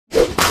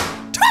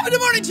Top of the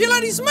morning to you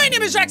laddies, my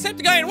name is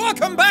Jacksepticeye and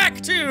welcome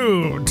back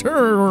to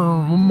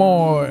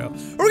Turmoil.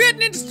 We're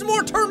getting into some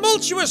more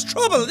tumultuous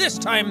trouble this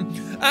time.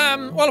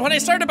 Well, when I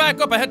started back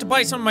up I had to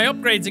buy some of my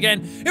upgrades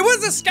again. It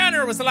was a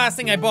scanner was the last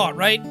thing I bought,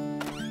 right?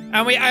 And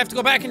I have to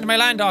go back into my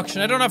land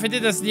auction. I don't know if I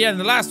did this at the end of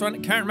the last one, I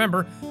can't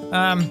remember.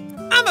 I'm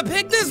gonna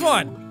pick this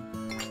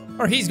one.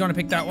 Or he's gonna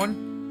pick that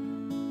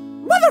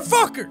one.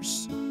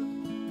 Motherfuckers!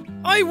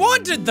 I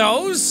wanted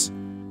those!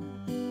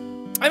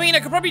 I mean, I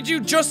could probably do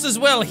just as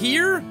well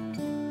here.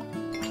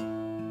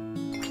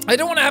 I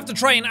don't want to have to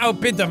try and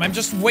outbid them, I'm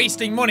just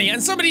wasting money.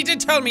 And somebody did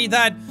tell me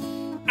that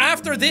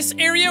after this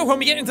area, when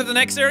we get into the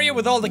next area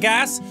with all the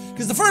gas,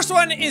 because the first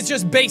one is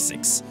just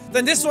basics,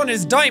 then this one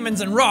is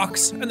diamonds and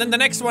rocks, and then the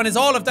next one is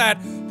all of that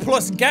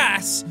plus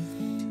gas.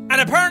 And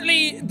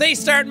apparently they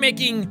start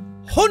making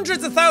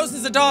hundreds of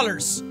thousands of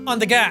dollars on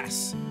the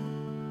gas.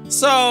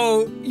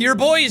 So your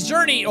boy's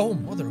journey, oh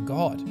mother of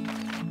God.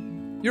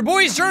 Your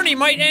boy's journey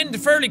might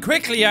end fairly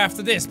quickly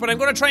after this, but I'm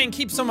gonna try and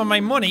keep some of my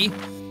money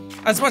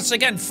as much as I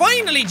can.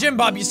 Finally, Jim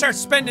Bob, you start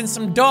spending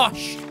some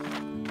dosh.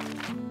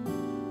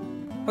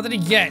 What did he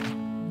get?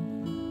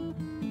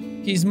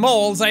 He's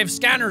moles, I have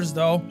scanners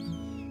though.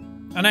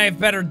 And I have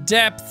better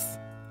depth.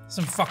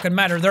 Doesn't fucking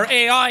matter, they're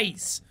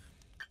AIs.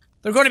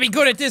 They're gonna be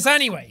good at this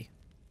anyway.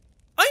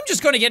 I'm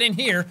just gonna get in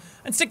here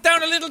and stick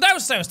down a little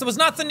douse house. There was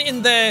nothing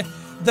in the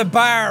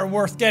bar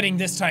worth getting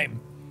this time.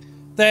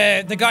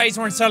 The guys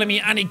weren't selling me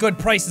any good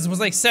prices. It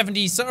was like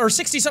 70 or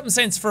 60 something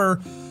cents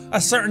for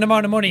a certain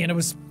amount of money and it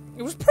was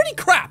pretty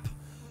crap.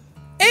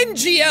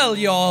 NGL,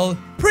 y'all.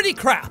 Pretty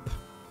crap.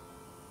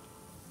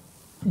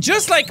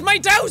 Just like my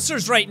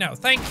dowsers right now.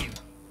 Thank you.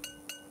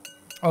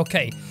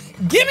 Okay.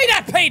 Give me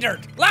that pay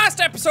dirt!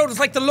 Last episode was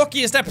like the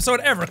luckiest episode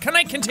ever. Can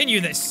I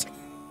continue this?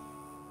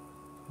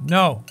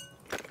 No.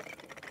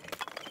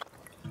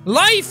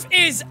 Life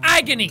is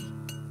agony.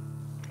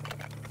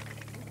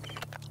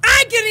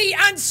 Agony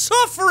and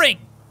suffering!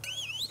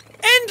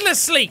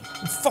 Endlessly!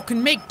 You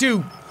fucking make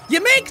do.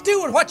 You make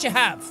do with what you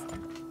have.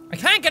 I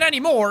can't get any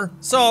more,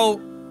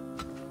 so...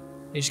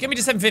 Hey, just give me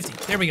the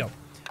 750. There we go.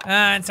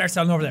 And start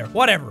selling over there.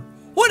 Whatever.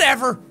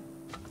 Whatever!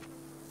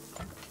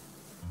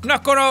 I'm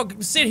not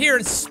gonna sit here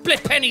and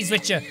split pennies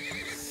with you.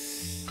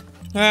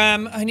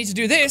 I need to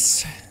do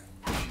this.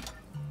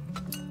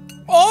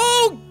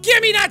 Oh,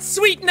 give me that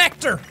sweet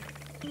nectar!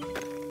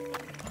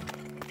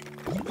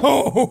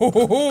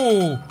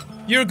 Oh,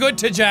 you're good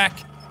to Jack,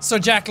 so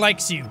Jack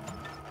likes you.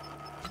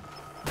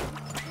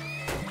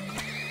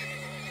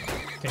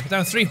 Okay, put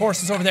down 3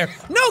 horses over there.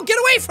 No, get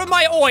away from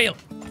my oil!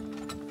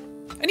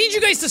 I need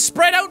you guys to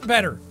spread out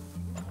better.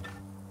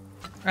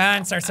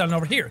 And start selling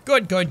over here.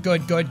 Good, good,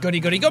 good, good, goody,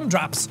 goody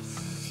gumdrops.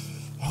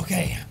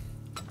 Okay.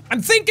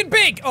 I'm thinking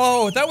big!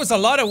 Oh, that was a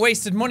lot of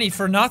wasted money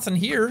for nothing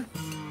here.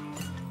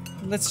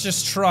 Let's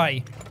just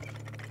try.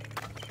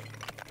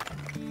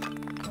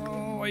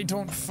 Oh, I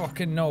don't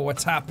fucking know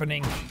what's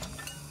happening.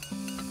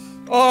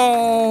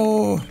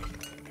 Oh.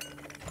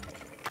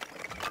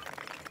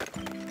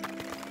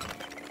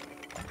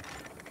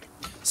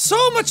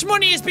 So much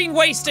money is being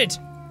wasted.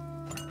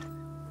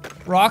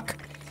 Rock.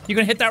 You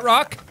gonna hit that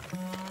rock?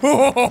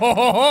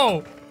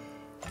 Oh.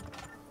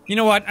 You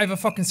know what? I have a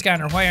fucking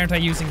scanner. Why aren't I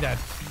using that?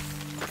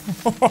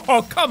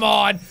 Oh, come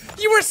on.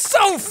 You were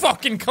so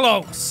fucking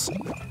close.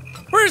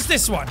 Where's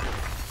this one?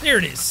 Here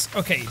it is.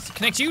 Okay, so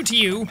connect you to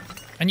you,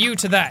 and you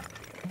to that.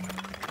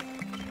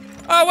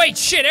 Oh wait,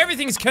 shit,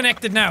 everything's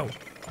connected now.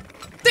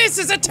 This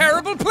is a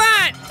terrible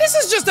plan! This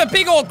is just a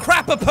big old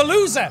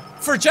crap-a-palooza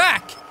for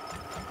Jack.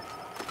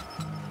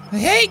 I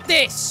hate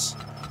this!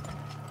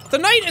 The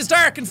night is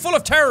dark and full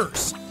of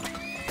terrors.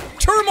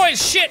 Turmoil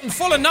shit and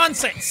full of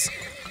nonsense.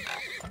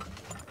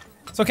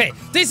 It's okay.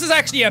 This is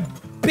actually a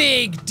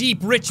big, deep,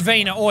 rich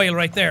vein of oil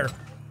right there.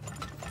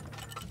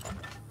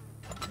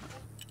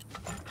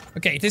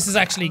 Okay, this is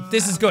good.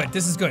 This is good.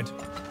 This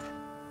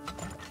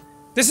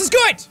is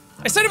good!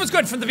 I said it was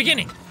good from the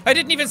beginning. I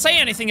didn't even say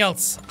anything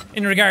else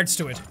in regards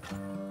to it.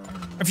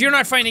 If you're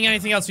not finding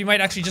anything else, we might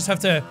actually just have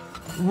to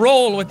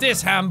roll with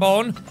this,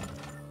 hambone.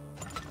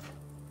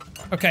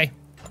 Okay.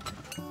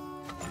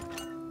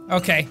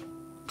 Okay.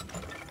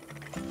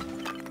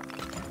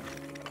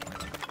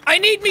 I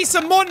need me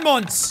some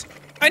mun-muns!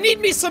 I need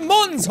me some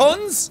muns,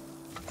 huns!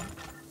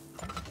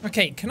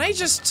 Okay, can you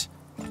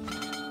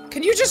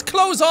just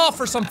close off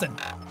or something?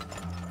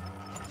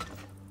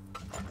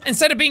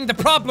 Instead of being the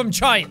problem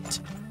child.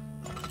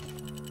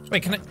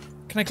 Wait, can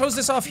I close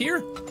this off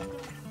here?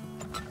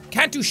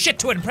 Can't do shit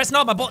to it, I'm pressing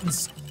all my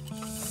buttons.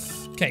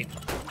 Okay.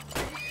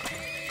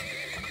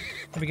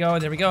 There we go,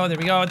 there we go, there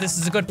we go. This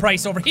is a good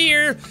price over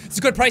here. It's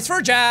a good price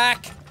for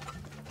Jack.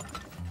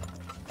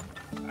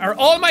 Are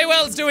all my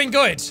wells doing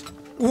good?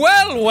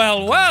 Well,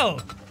 well,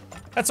 well.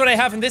 That's what I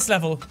have in this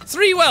level.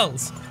 3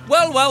 wells.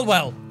 Well, well,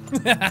 well.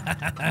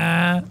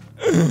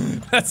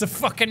 That's a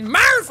fucking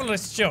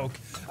marvelous joke.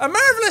 A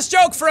marvelous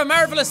joke for a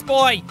marvelous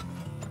boy.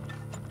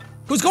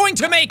 Who's going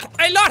to make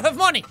a lot of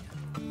money.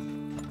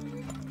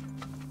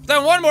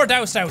 Then one more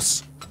douse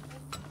house.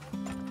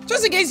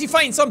 Just in case he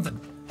finds something.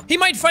 He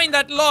might find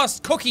that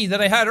lost cookie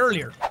that I had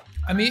earlier.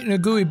 I'm eating a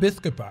gooey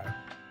biscuit bar.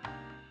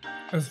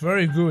 It's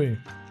very gooey.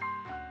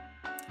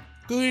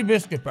 Gooey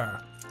biscuit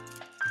bar.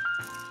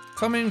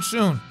 Coming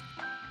soon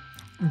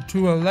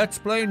to a Let's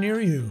Play near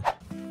you.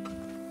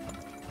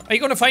 Are you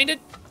gonna find it?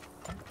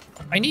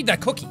 I need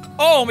that cookie.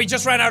 Oh, we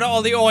just ran out of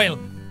all the oil.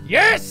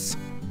 Yes!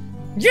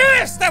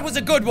 Yes, that was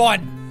a good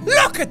one.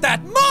 Look at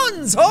that,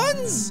 Mons,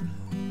 Hans!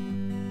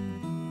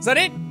 Is that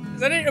it?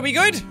 Is that it? Are we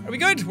good? Are we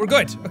good? We're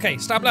good. Okay,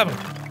 stop level.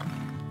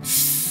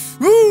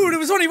 Ooh, there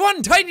was only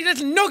one tiny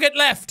little nugget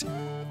left.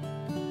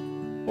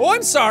 Oh,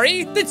 I'm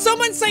sorry. Did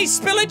someone say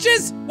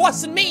spillages?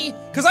 Wasn't me,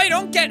 because I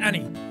don't get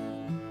any.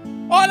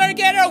 All I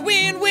get are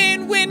win,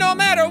 win, win no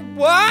matter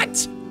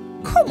what.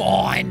 Come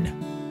on.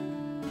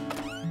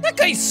 That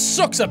guy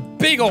sucks a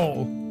big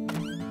ol'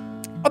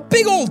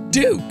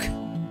 Duke.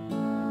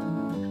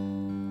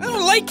 I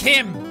don't like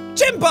him.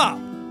 Jim Bob.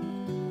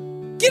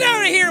 Get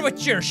out of here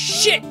with your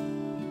shit.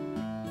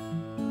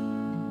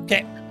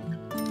 Okay.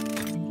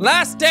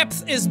 Last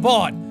depth is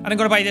bought. And I'm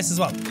gonna buy this as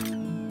well.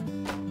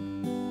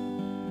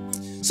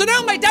 So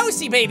now my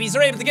Dowsy babies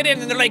are able to get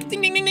in and they're like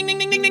ding ding ding ding ding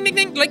ding ding ding ding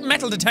ding like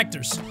metal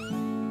detectors.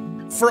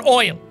 For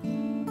oil.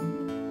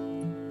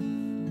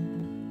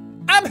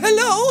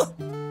 Hello?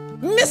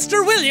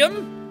 Mr.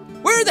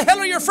 William? Where the hell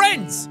are your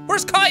friends?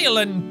 Where's Kyle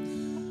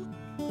and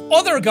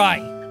other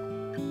guy?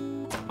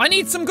 I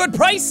need some good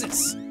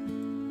prices.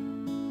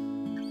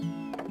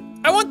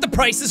 I want the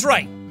prices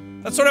right.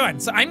 That's what I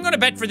want. So I'm gonna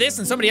bet for this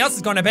and somebody else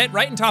is gonna bet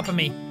right on top of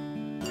me.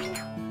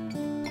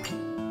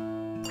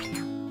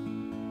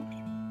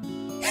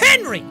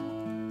 Henry!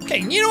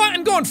 Okay, you know what?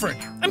 I'm going for it.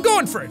 I'm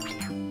going for it.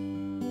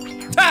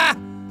 Ha!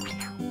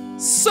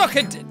 Suck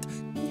it.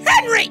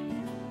 Henry!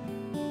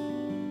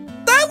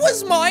 That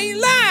was my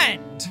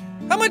land!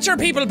 How much are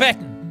people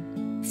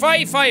betting?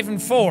 5, 5,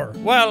 and 4.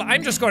 Well,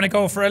 I'm just gonna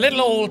go for a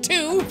little old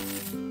 2.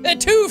 A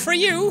 2 for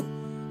you.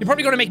 You're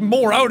probably gonna make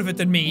more out of it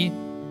than me.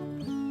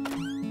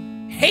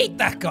 Hate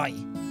that guy.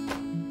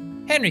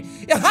 Henry.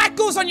 A hat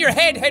goes on your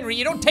head, Henry.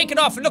 You don't take it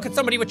off and look at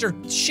somebody with your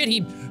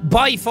shitty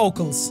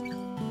bifocals.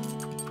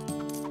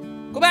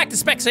 Go back to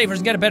Specsavers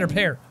and get a better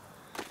pair.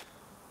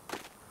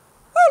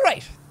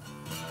 Alright.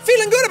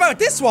 Feeling good about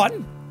this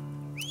one.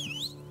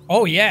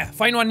 Oh yeah,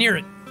 find one near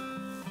it.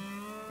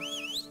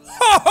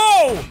 Ho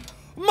ho!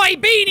 My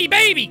beanie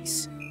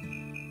babies!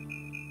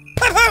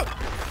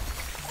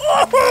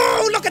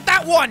 Oh, look at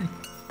that one!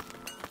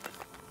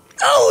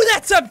 Oh,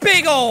 that's a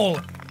big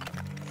ol'!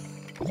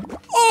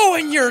 Oh,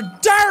 and your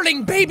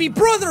darling baby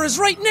brother is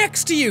right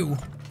next to you!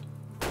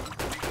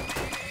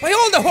 Buy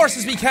all the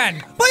horses we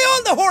can! Buy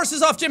all the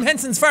horses off Jim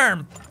Henson's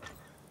farm!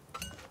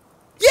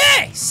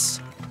 Yes!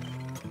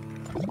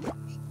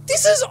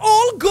 This is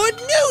all good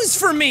news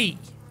for me!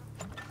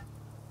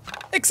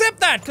 Except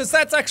that, because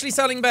that's actually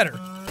selling better.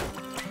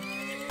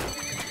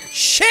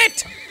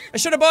 Shit! I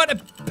should have bought a...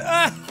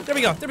 there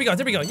we go, there we go,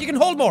 there we go. You can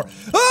hold more.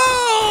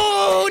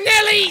 Oh,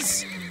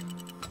 Nellies!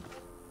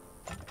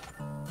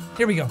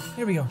 Here we go,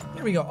 here we go,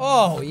 here we go.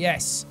 Oh,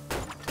 yes.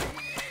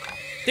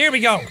 There we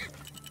go.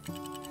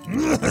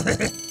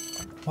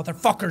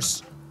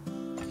 Motherfuckers.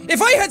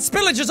 If I had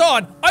spillages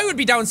on, I would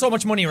be down so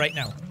much money right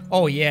now.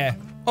 Oh, yeah.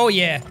 Oh,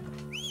 yeah.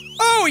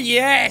 Oh,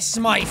 yes,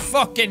 my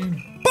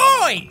fucking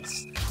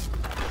boys!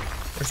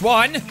 There's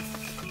one.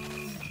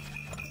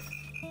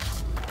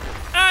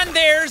 And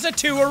there's a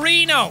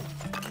 2-a-reno.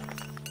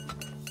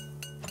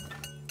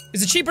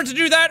 Is it cheaper to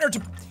do that or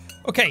to...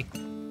 Okay.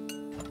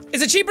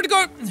 Is it cheaper to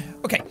go...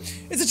 Okay.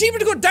 Is it cheaper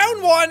to go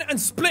down 1 and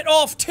split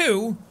off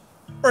 2?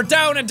 Or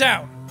down and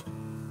down?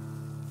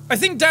 I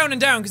think down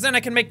and down, because then I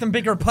can make them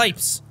bigger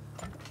pipes.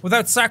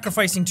 Without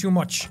sacrificing too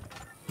much.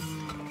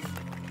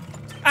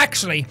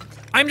 Actually,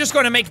 I'm just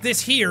gonna make this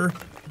here.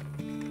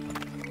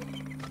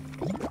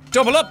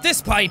 Double up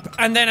this pipe,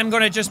 and then I'm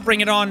gonna just bring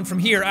it on from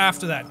here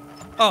after that.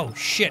 Oh,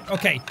 shit.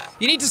 Okay.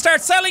 You need to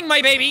start selling,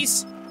 my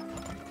babies.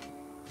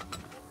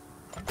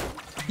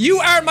 You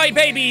are my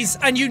babies,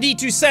 and you need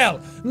to sell.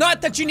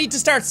 Not that you need to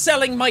start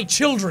selling my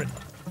children.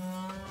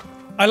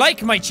 I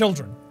like my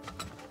children.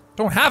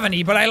 Don't have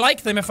any, but I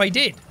like them if I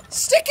did.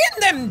 Stick in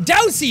them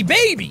Dowsy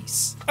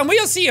babies, and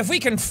we'll see if we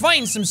can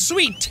find some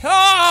sweet...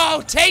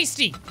 Oh,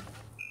 tasty.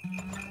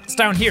 It's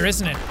down here,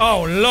 isn't it?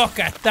 Oh, look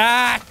at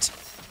that.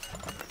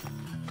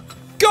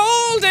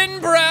 Golden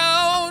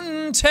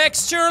brown,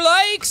 texture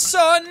like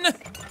sun.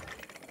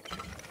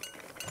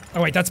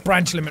 Oh wait, that's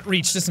branch limit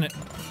reached, isn't it?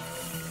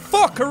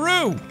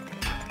 Fuckaroo!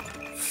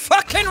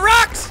 Fucking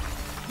rocks!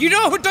 You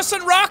know who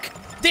doesn't rock?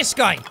 This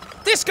guy.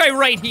 This guy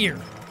right here.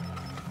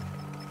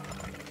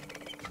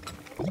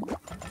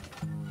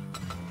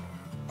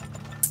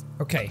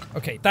 Okay,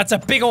 okay, that's a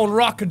big old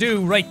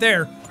rockadoo right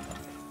there.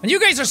 And you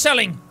guys are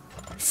selling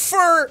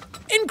for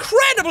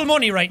incredible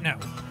money right now.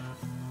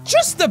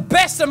 Just the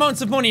best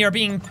amounts of money are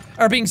being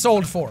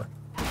sold for.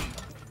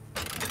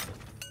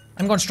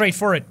 I'm going straight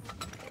for it.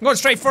 I'm going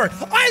straight for it.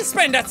 I'll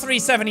spend that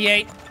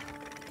 378.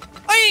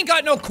 I ain't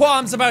got no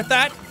qualms about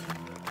that.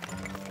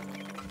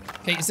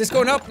 Okay, is this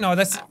going up? No,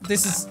 it's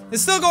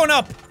still going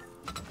up.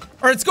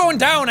 Or it's going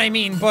down, I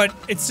mean, but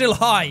it's still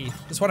high,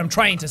 is what I'm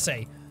trying to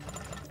say.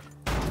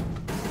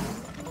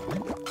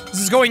 This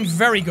is going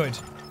very good.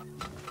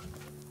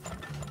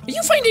 Are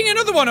you finding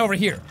another one over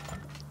here?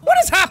 What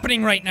is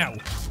happening right now?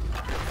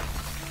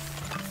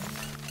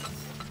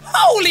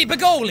 Holy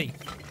bagoli!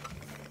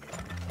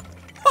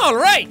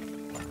 Alright!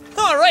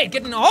 Alright,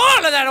 getting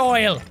all of that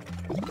oil!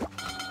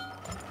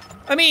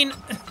 I mean...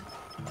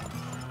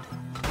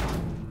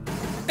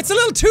 it's a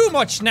little too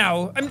much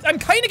now. I'm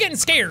kinda getting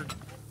scared.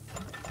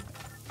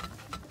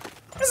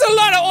 There's a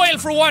lot of oil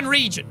for one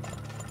region.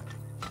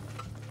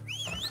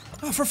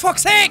 Oh, for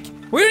fuck's sake!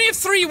 We only have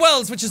 3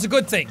 wells, which is a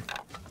good thing.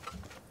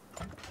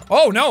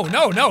 Oh, no,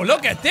 no, no,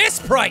 look at this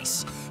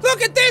price!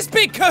 Look at this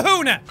big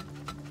kahuna!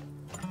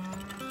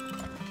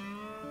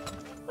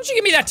 Why don't you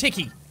give me that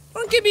ticky?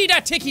 Don't give me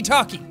that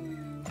ticky-talkie.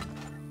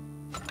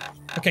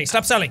 Okay,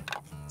 stop selling.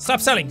 Stop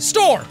selling.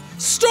 Store!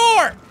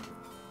 Store!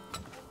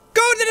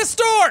 Go to the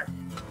store!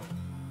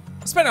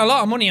 I spent a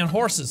lot of money on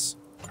horses,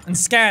 and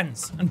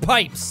scans, and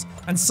pipes,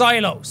 and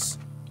silos.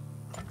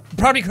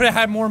 Probably could have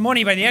had more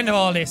money by the end of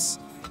all this.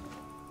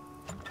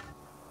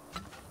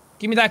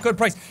 Give me that good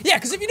price. Yeah,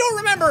 because if you don't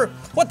remember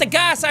what the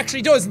gas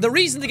actually does, and the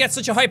reason to get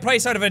such a high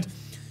price out of it,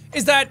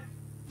 is that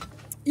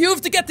you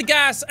have to get the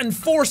gas and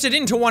force it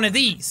into one of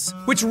these,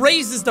 which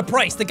raises the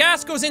price. The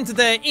gas goes into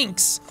the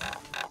inks,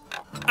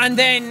 and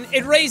then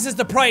it raises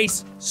the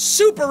price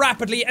super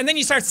rapidly, and then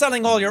you start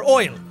selling all your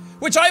oil,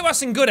 which I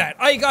wasn't good at.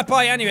 I got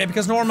by anyway,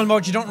 because normal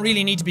mode, you don't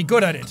really need to be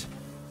good at it.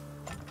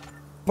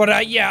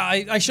 But yeah,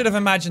 I should have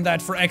imagined that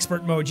for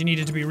expert mode, you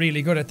needed to be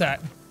really good at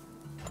that.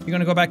 You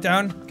gonna go back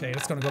down? Okay,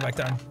 let's gonna go back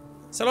down.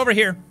 Sell over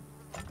here.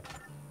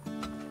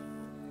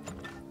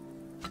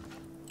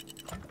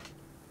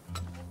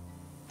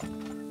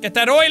 Get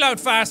that oil out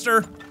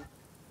faster.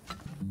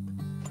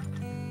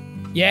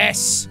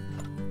 Yes.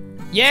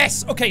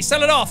 Yes. Okay,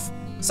 sell it off.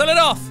 Sell it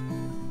off.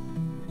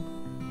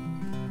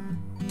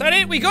 That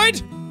it? We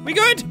good? We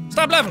good?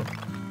 Stop level.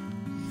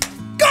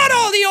 Got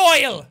all the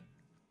oil!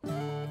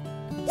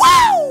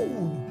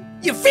 Woo!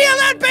 You feel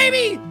that,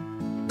 baby?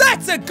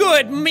 That's a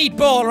good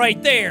meatball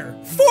right there.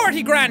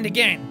 40 grand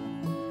again.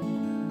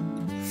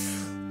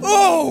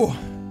 Oh!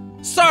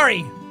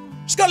 Sorry.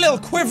 Just got a little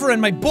quiver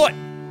in my butt.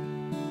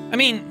 I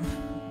mean,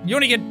 you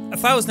only get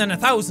 1,000 and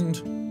 1,000.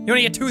 You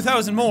only get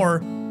 2,000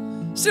 more.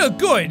 Still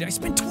good. I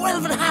spent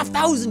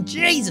 12,500.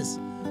 Jesus.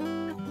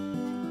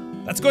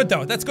 That's good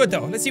though. That's good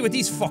though. Let's see what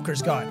these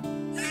fuckers got.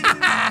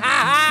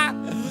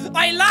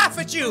 I laugh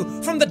at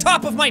you from the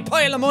top of my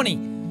pile of money.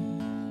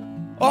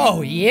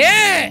 Oh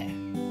yeah.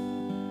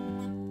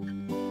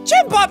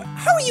 Jim Bob,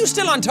 how are you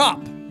still on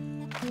top?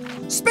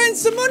 Spend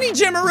some money,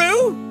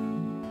 Jimaroo.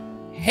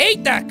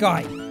 Hate that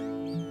guy.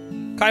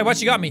 Kyle,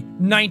 what you got me?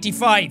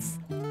 95.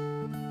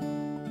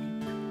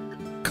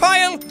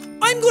 Kyle,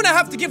 I'm gonna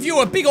have to give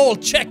you a big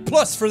old check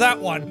plus for that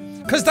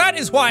one, cause that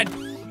is what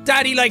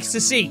Daddy likes to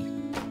see.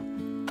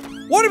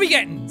 What are we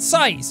getting?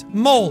 Size,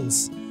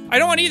 moles. I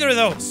don't want either of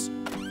those.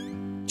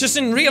 Just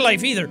in real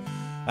life either.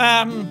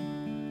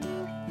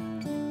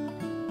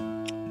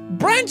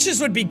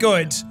 Branches would be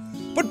good,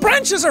 but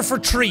branches are for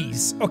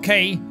trees,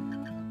 okay?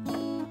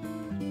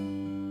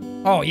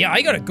 Oh yeah,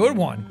 I got a good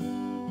one.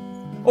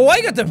 Oh,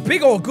 I got the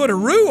big old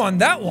goodaroo on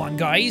that one,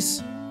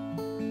 guys.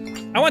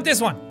 I want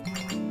this one.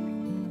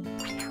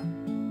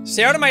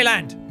 Stay out of my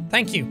land.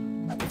 Thank you.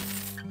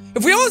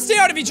 If we all stay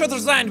out of each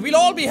other's land, we'll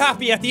all be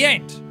happy at the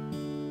end.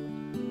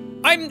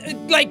 I'm,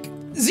 like,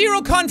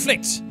 zero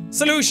conflict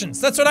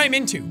solutions. That's what I'm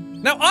into.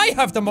 Now, I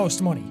have the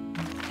most money.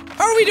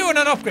 How are we doing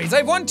on upgrades? I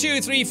have 1,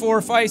 2, 3,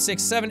 4, 5,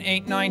 6, 7,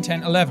 8, 9,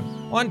 10,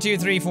 11. 1, 2,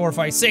 3, 4,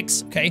 5,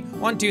 6. Okay.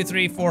 1, 2,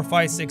 3, 4,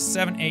 5, 6,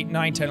 7, 8,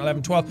 9, 10,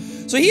 11, 12.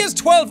 So he has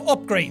 12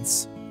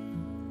 upgrades.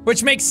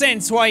 Which makes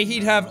sense why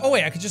he'd have. Oh,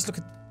 wait, I could just look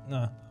at.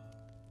 No.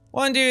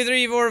 1, 2,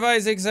 3, 4,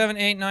 5, 6, 7,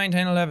 8, 9,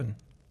 10, 11.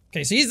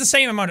 Okay, so he's the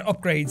same amount of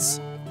upgrades.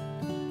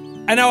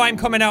 And now I'm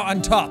coming out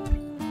on top.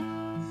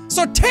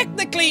 So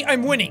technically,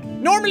 I'm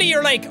winning. Normally,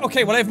 you're like,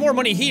 okay, well, I have more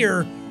money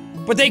here,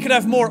 but they could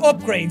have more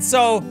upgrades.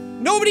 So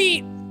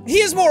nobody.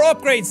 He has more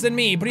upgrades than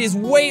me, but he has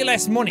way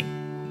less money.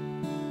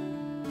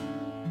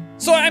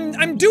 So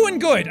I'm doing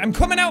good. I'm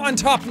coming out on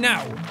top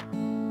now.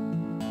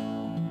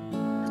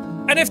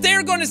 And if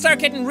they're going to start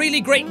getting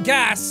really great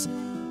gas,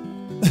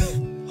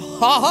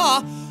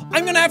 haha,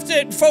 I'm going to have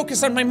to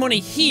focus on my money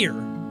here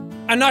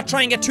and not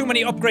try and get too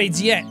many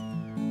upgrades yet.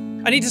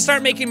 I need to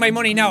start making my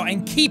money now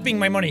and keeping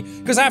my money,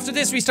 because after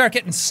this we start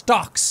getting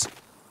stocks.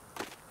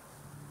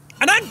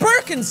 And not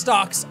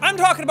Birkenstocks. I'm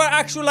talking about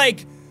actual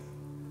like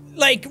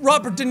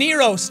Robert De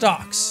Niro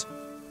stocks.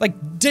 Like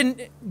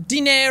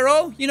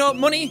dinero, you know,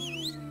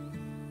 money.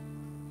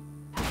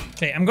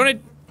 Okay, I'm gonna,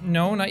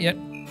 no, not yet.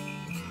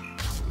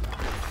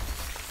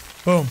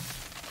 Boom.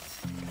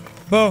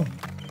 Boom.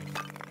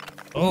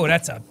 Oh,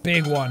 that's a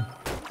big one.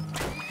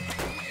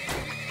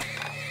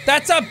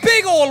 That's a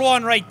big old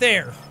one right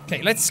there.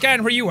 Okay, let's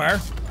scan where you are.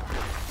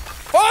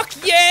 Fuck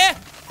yeah!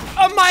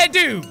 Oh, my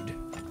dude!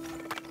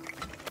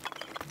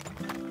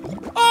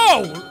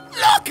 Oh,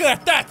 look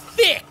at that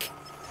thick!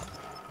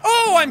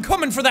 Oh, I'm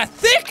coming for that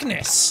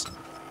thickness!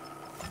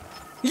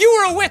 You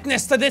were a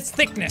witness to this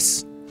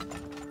thickness.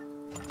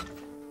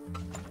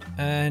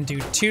 And do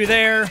 2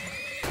 there,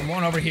 and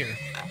 1 over here.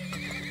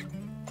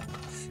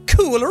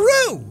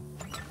 Coolaroo!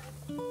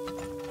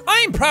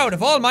 I'm proud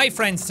of all my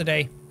friends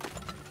today.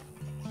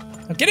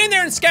 Now get in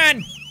there and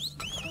scan!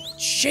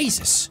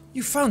 Jesus,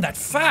 you found that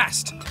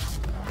fast.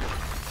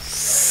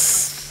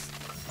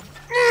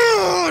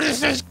 Oh,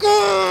 this is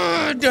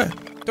good!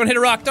 Don't hit a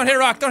rock, don't hit a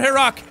rock, don't hit a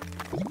rock.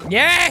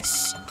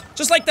 Yes!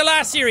 Just like the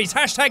last series,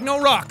 hashtag no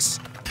rocks.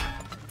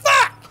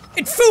 Fuck!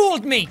 It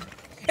fooled me!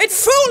 It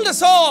fooled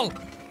us all!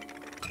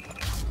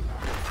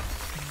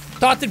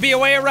 Thought there'd be a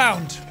way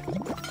around.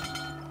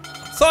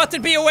 Thought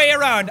there'd be a way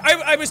around.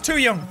 I was too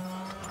young.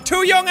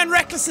 Too young and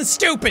reckless and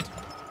stupid.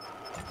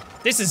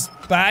 This is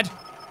bad,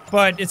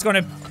 but it's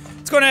gonna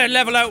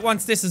level out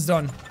once this is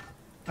done.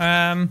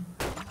 Found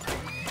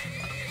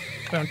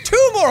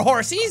 2 more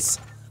horsies.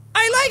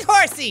 I like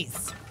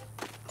horsies.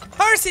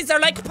 Horsies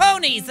are like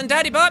ponies, and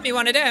Daddy bought me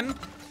one of them.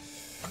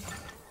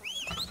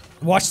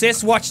 Watch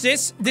this, watch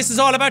this. This is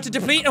all about to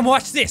deplete, and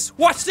watch this.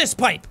 Watch this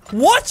pipe.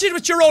 Watch it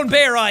with your own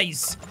bare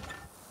eyes.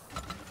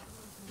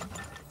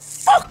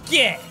 Fuck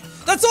yeah!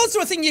 That's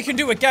also a thing you can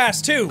do with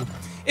gas too.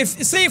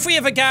 Say if we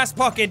have a gas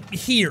pocket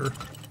here.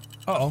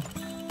 Uh-oh.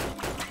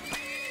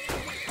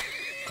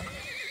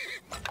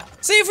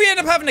 Say if we end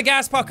up having a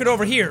gas pocket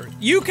over here,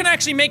 you can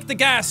actually make the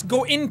gas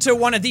go into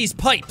one of these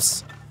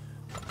pipes.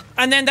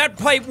 And then that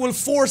pipe will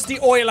force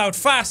the oil out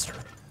faster.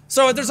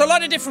 So there's a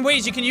lot of different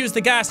ways you can use the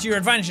gas to your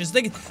advantages.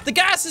 The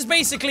gas is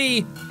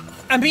basically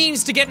a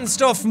means to getting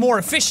stuff more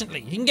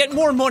efficiently. You can get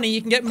more money, you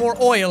can get more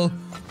oil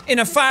in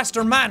a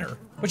faster manner.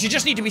 But you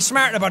just need to be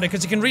smart about it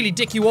because it can really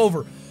dick you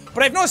over.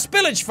 But I have no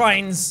spillage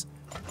fines.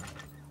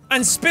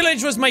 And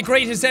spillage was my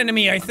greatest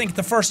enemy, I think,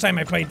 the first time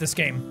I played this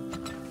game.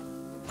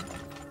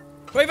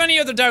 Do I have any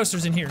other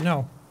dousers in here?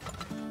 No.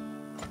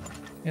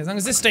 As long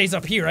as this stays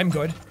up here, I'm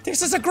good.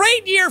 This is a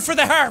great year for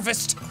the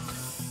harvest.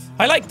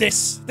 I like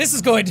this. This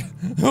is good.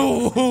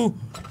 Oh.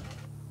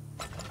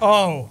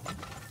 I'm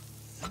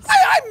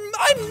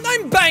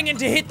banging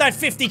to hit that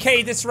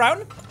 50k this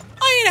round.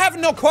 I ain't having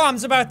no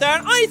qualms about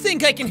that. I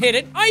think I can hit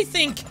it. I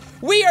think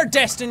we are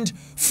destined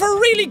for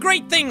really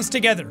great things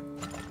together.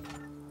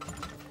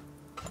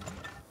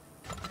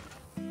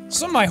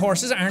 Some of my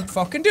horses aren't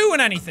fucking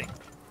doing anything.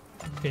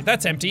 Okay,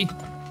 that's empty.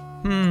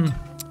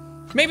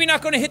 Maybe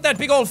not gonna hit that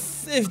big old,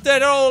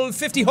 that old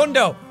 50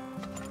 hundo.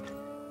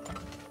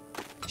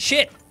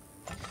 Shit.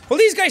 Well,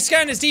 these guys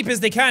scan as deep as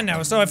they can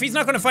now, so if he's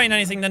not gonna find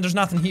anything, then there's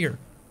nothing here.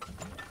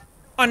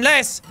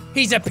 Unless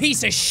he's a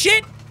piece of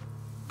shit.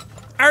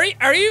 Are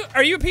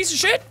you a piece of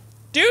shit?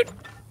 Dude?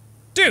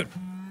 Dude.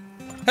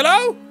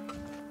 Hello?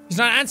 He's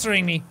not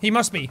answering me. He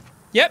must be.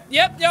 Yep.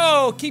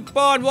 Yo, keep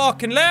on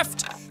walking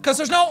left, because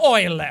there's no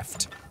oil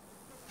left.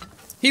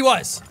 He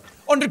was.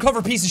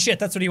 Undercover piece of shit,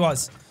 that's what he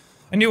was.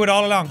 I knew it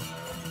all along.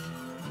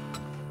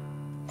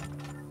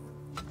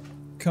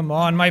 Come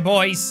on, my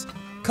boys.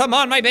 Come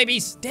on, my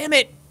babies. Damn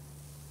it.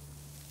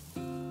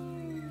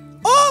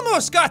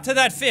 Almost got to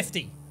that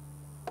 50.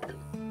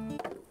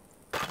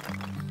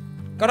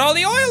 Got all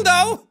the oil,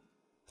 though.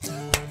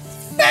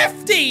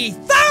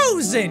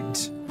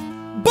 50,000!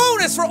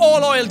 Bonus for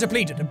all oil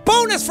depleted.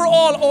 Bonus for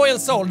all oil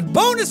sold.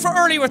 Bonus for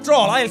early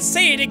withdrawal. I'll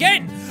say it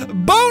again.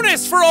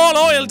 Bonus for all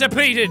oil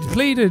depleted.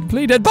 Pleaded.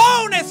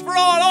 Bonus for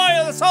all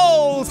oil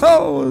sold.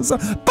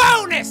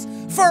 Bonus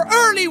for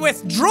early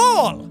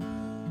withdrawal.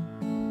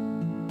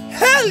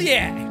 Hell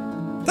yeah.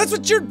 That's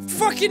what your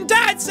fucking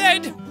dad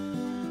said.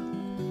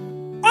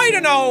 I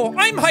don't know.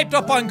 I'm hyped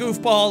up on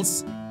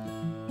goofballs.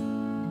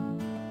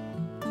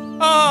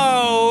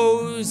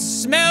 Oh,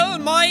 smell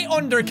my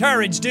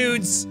undercarriage,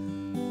 dudes.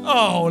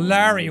 Oh,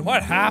 Larry,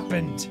 what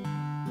happened?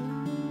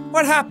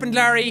 What happened,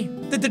 Larry?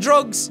 Did the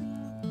drugs?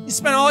 You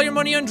spent all your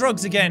money on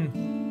drugs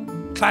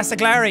again. Classic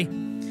Larry.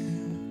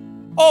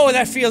 Oh,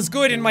 that feels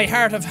good in my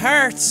heart of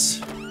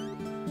hearts. I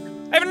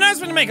have an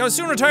announcement to make. I will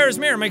soon retire as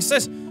mayor. Makes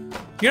sense.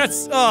 You're not.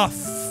 Oh,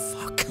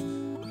 fuck.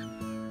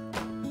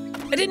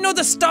 I didn't know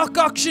the stock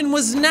auction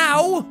was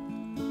now.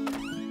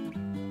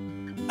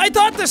 I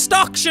thought the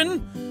stock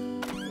auction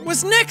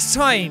was next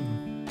time.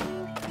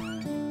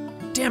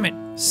 Damn it.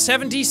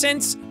 70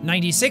 cents,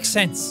 96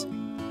 cents.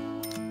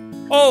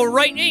 Oh,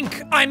 right,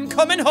 Ink, I'm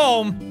coming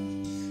home.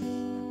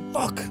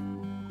 Fuck.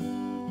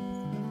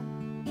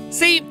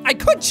 See, I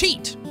could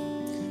cheat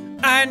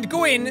and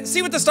go in,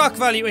 see what the stock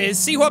value is,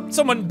 see what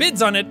someone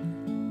bids on it,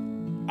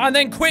 and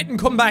then quit and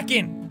come back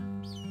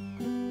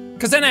in.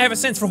 Because then I have a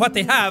sense for what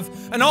they have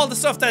and all the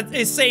stuff that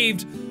is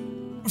saved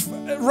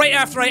right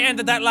after I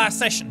ended that last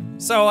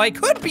session. So I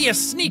could be a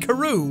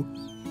sneakeroo.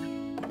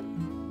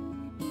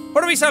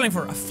 What are we selling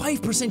for? A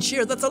 5%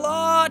 share, that's a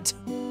lot!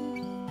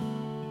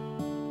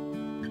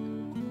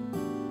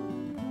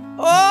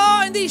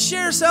 Oh, and these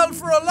shares sell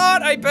for a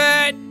lot, I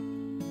bet!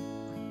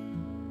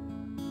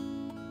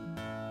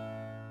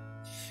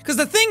 Because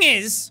the thing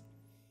is,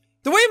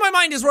 the way my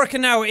mind is working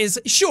now is,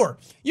 sure,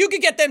 you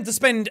could get them to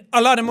spend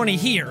a lot of money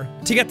here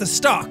to get the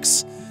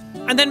stocks,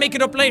 and then make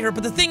it up later,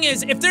 but the thing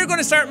is, if they're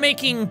gonna start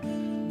making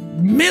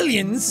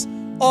millions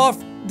off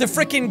the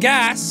frickin'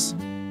 gas,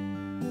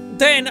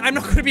 then I'm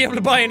not going to be able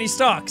to buy any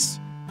stocks.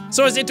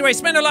 So is it, do I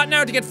spend a lot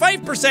now to get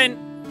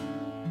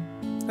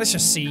 5%? Let's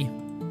just see.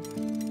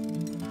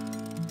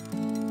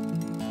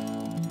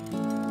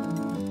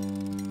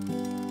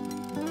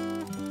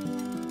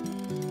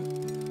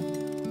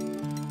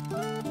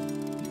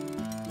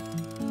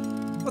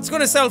 What's it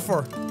gonna sell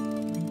for?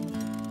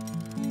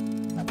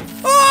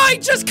 Oh, I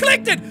just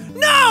clicked it!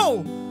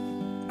 No!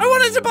 I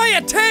wanted to buy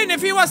a 10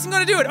 if he wasn't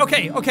gonna do it.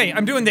 Okay, okay,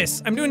 I'm doing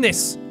this. I'm doing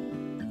this.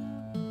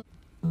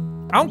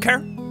 I don't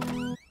care.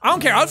 I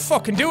don't care, I'll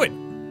fucking do it.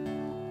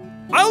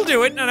 I'll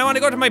do it, and I want to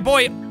go to my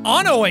boy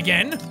Ono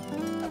again.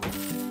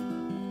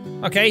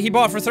 Okay, he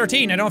bought for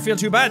 13. I don't feel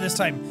too bad this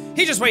time.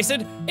 He just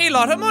wasted a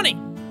lot of money.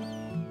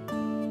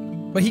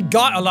 But he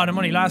got a lot of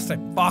money last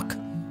time. Fuck.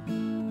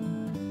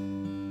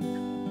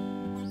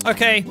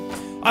 Okay,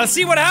 I'll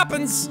see what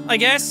happens, I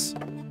guess.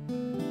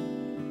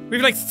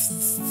 We've like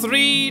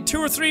 2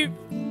 or 3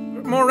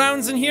 more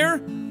rounds in here.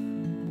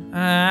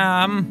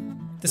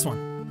 This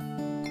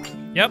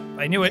one. Yep,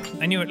 I knew it.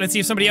 I knew it. Let's see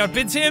if somebody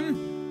outbids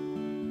him.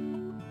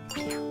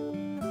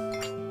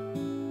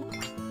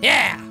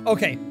 Yeah!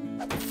 Okay.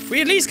 We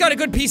at least got a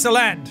good piece of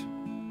land.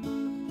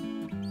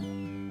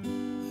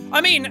 I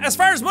mean, as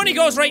far as money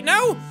goes right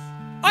now,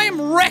 I am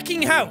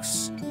wrecking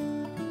house.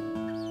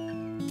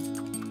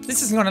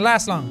 This isn't gonna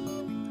last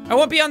long. I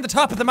won't be on the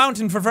top of the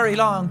mountain for very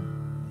long.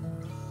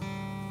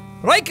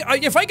 But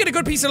if I get a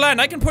good piece of land,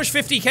 I can push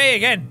 50k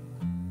again.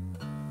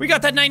 We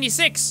got that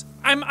 96.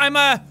 I'm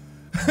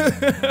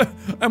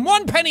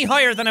 1 penny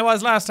higher than I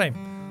was last time.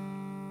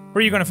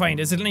 Where are you gonna find?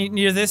 Is it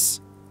near this?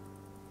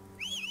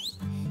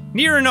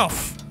 Near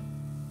enough.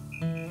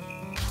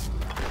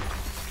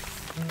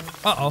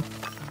 Uh-oh.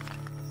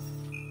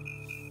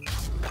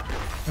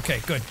 Okay,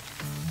 good.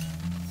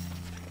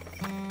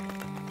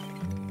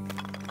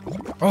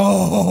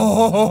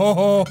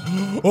 Oh,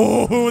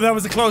 that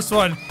was a close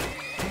one.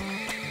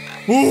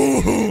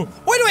 Ooh.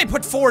 Why do I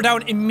put 4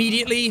 down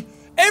immediately?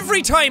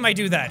 Every time I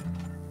do that.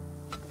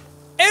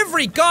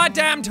 Every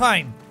goddamn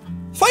time.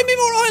 Find me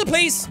more oil,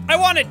 please. I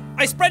want it.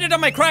 I spread it on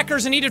my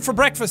crackers and eat it for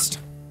breakfast.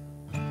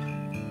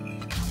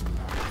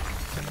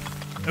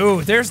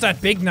 Ooh, there's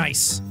that big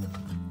nice.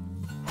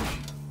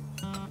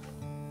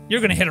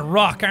 You're gonna hit a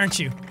rock, aren't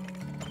you?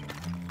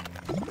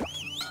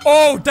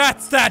 Oh,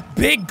 that's that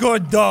big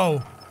good,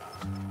 though.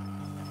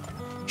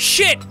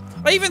 Shit!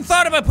 I even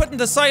thought about putting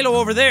the silo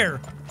over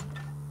there.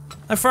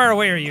 How far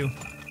away are you?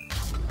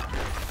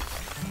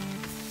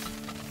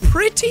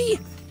 Pretty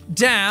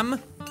damn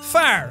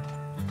far.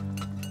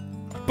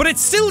 But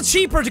it's still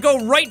cheaper to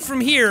go right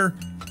from here.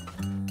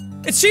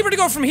 It's cheaper to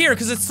go from here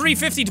because it's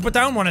 350 to put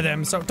down one of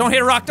them. So don't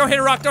hit a rock, don't hit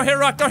a rock, don't hit a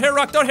rock, don't hit a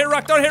rock, don't hit a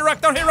rock, don't hit a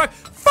rock, don't hit a rock.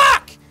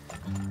 Fuck!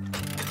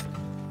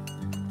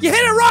 You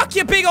hit a rock,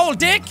 you big old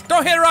dick!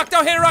 Don't hit a rock,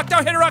 don't hit a rock,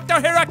 don't hit a rock,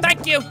 don't hit a rock,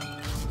 thank you!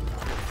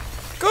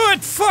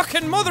 Good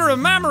fucking mother of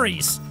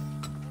memories!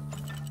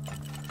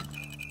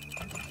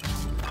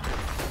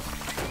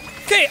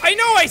 Okay, I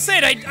know I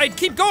said I'd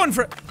keep going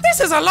for-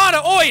 This is a lot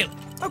of oil!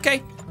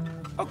 Okay.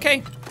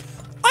 Okay.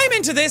 I'm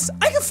into this.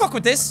 I can fuck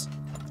with this.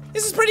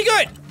 This is pretty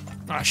good.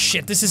 Oh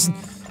shit, this isn't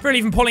barely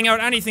even pulling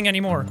out anything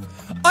anymore.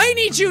 I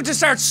need you to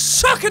start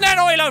sucking that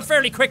oil out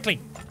fairly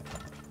quickly.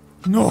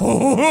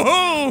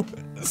 No!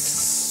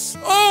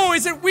 Oh,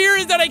 is it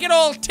weird that I get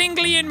all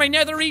tingly in my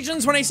nether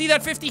regions when I see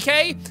that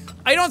 50k?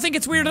 I don't think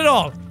it's weird at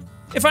all.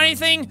 If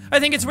anything, I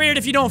think it's weird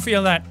if you don't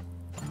feel that.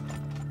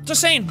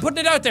 Just saying, putting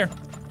it out there.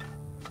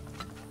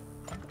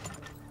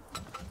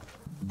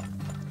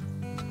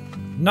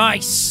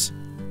 Nice.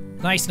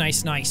 Nice,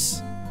 nice,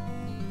 nice.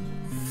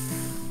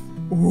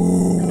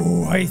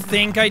 Ooh, I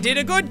think I did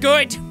a good.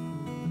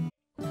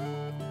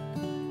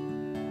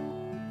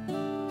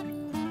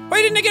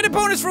 Why didn't I get a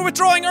bonus for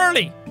withdrawing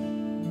early?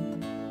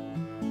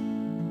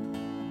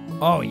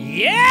 Oh,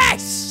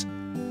 yes!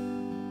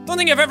 Don't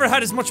think I've ever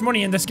had as much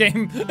money in this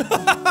game.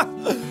 I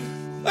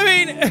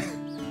mean,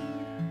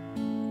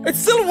 it's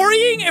still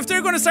worrying if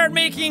they're gonna start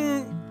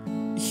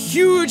making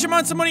huge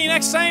amounts of money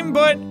next time,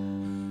 but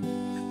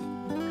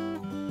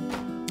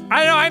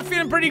I don't know, I'm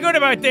feeling pretty good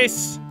about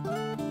this.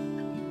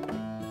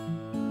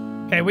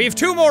 Okay, we have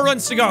 2 more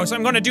runs to go, so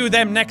I'm gonna do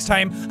them next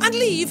time and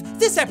leave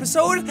this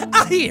episode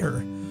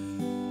here.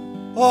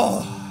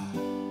 Oh.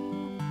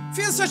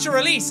 Feels such a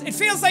release. It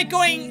feels like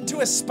going to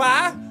a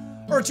spa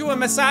or to a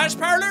massage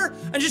parlor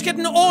and just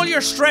getting all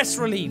your stress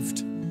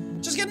relieved.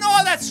 Just getting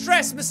all that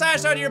stress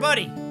massaged out of your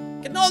body.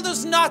 Getting all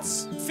those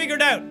knots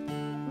figured out.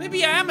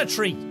 Maybe I am a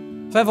tree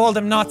if I have all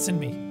them knots in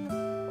me.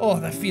 Oh,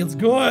 that feels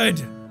good.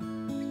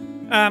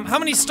 How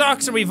many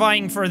stocks are we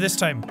vying for this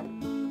time?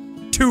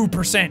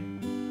 2%.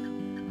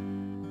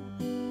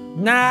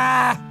 Nah.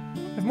 I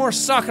have more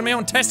stock in my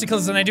own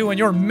testicles than I do in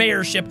your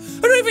mayorship.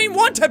 I don't even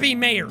want to be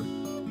mayor.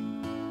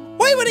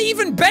 Why would I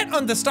even bet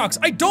on the stocks?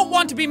 I don't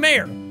want to be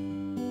mayor.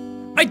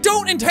 I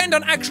don't intend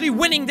on actually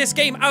winning this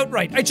game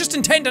outright. I just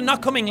intend on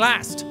not coming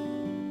last.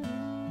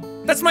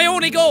 That's my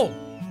only goal.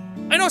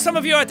 I know some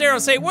of you out there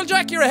will say, well,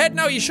 Jack, you're ahead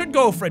now, you should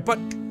go for it, but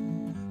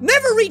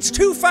Never reach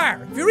too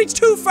far. If you reach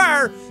too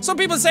far, some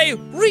people say,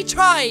 reach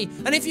high,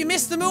 and if you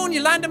miss the moon,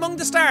 you land among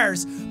the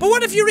stars. But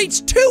what if you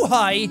reach too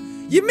high,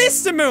 you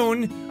miss the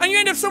moon, and you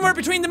end up somewhere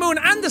between the moon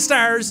and the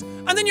stars,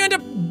 and then you end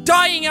up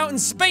dying out in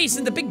space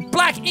in the big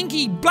black,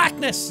 inky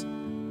blackness?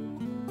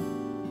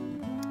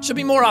 Should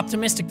be more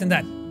optimistic than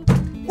that.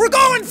 We're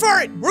going for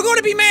it! We're going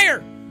to be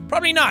mayor!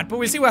 Probably not, but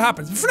we'll see what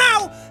happens. For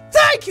now,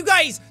 thank you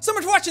guys so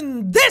much for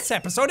watching this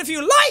episode. If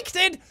you liked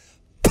it,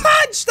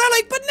 punch that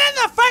like button in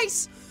the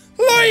face!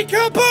 Like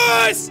a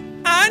boss!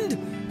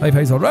 And high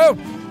face all round.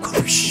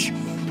 Whoosh,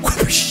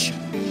 whoosh.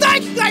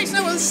 Thank you guys, and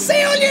I will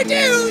see all you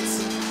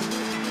dudes!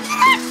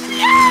 Let's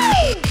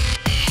go!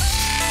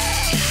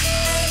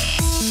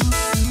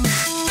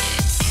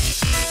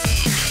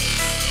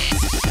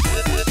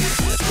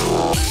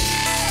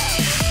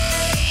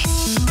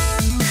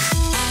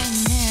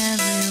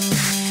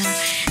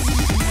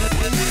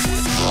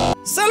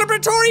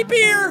 Celebratory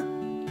beer!